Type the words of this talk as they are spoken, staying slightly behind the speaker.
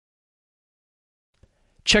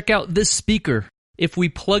Check out this speaker. If we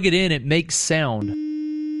plug it in, it makes sound.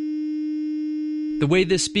 The way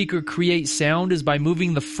this speaker creates sound is by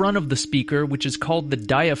moving the front of the speaker, which is called the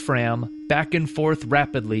diaphragm, back and forth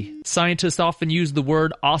rapidly. Scientists often use the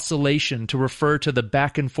word oscillation to refer to the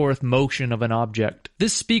back and forth motion of an object.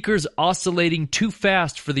 This speaker's oscillating too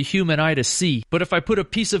fast for the human eye to see, but if I put a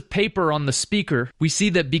piece of paper on the speaker, we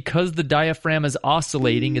see that because the diaphragm is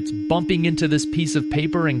oscillating, it's bumping into this piece of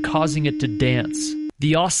paper and causing it to dance.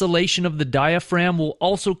 The oscillation of the diaphragm will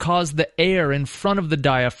also cause the air in front of the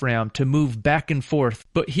diaphragm to move back and forth.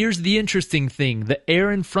 But here's the interesting thing. The air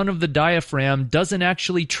in front of the diaphragm doesn't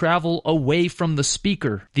actually travel away from the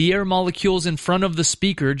speaker. The air molecules in front of the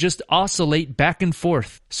speaker just oscillate back and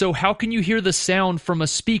forth. So how can you hear the sound from a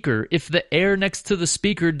speaker if the air next to the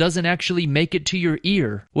speaker doesn't actually make it to your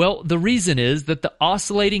ear? Well, the reason is that the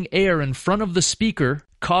oscillating air in front of the speaker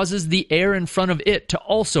causes the air in front of it to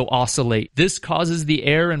also oscillate. This causes the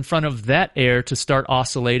air in front of that air to start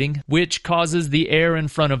oscillating, which causes the air in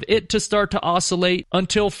front of it to start to oscillate,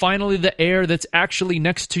 until finally the air that's actually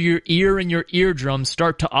next to your ear and your eardrum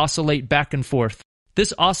start to oscillate back and forth.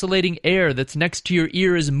 This oscillating air that's next to your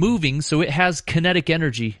ear is moving, so it has kinetic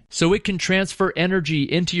energy. So it can transfer energy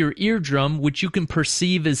into your eardrum, which you can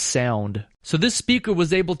perceive as sound. So this speaker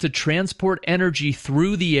was able to transport energy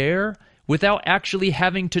through the air without actually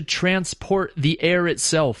having to transport the air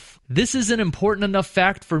itself. This is an important enough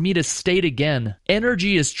fact for me to state again.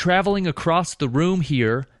 Energy is traveling across the room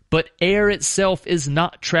here, but air itself is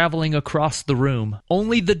not traveling across the room.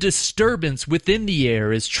 Only the disturbance within the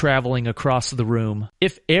air is traveling across the room.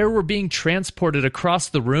 If air were being transported across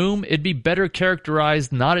the room, it'd be better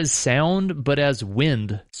characterized not as sound, but as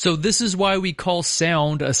wind. So this is why we call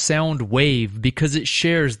sound a sound wave, because it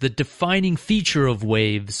shares the defining feature of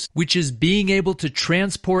waves, which is being able to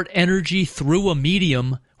transport energy through a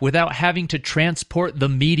medium without having to transport the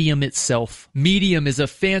medium itself. Medium is a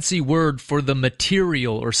fancy word for the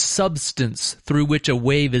material or substance through which a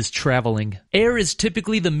wave is traveling. Air is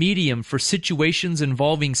typically the medium for situations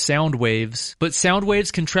involving sound waves, but sound waves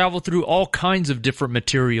can travel through all kinds of different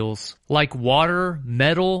materials, like water,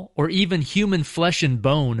 metal, or even human flesh and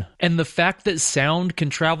bone. And the fact that sound can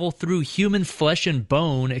travel through human flesh and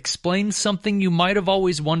bone explains something you might have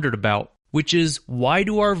always wondered about, which is, why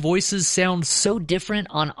do our voices sound so different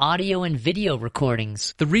on audio and video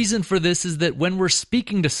recordings? The reason for this is that when we're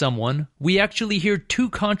speaking to someone, we actually hear two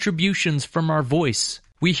contributions from our voice.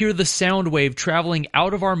 We hear the sound wave traveling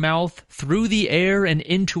out of our mouth, through the air, and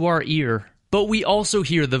into our ear. But we also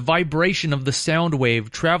hear the vibration of the sound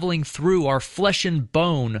wave traveling through our flesh and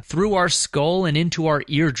bone, through our skull, and into our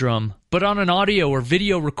eardrum. But on an audio or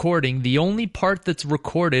video recording, the only part that's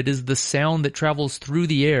recorded is the sound that travels through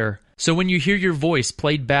the air. So when you hear your voice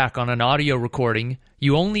played back on an audio recording,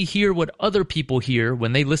 you only hear what other people hear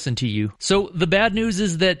when they listen to you. So the bad news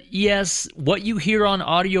is that, yes, what you hear on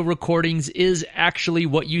audio recordings is actually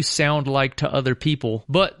what you sound like to other people.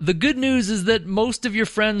 But the good news is that most of your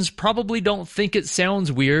friends probably don't think it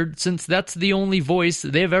sounds weird, since that's the only voice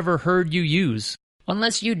they've ever heard you use.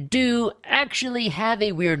 Unless you do actually have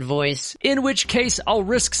a weird voice. In which case, I'll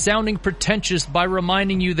risk sounding pretentious by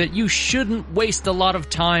reminding you that you shouldn't waste a lot of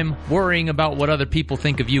time worrying about what other people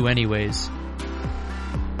think of you anyways.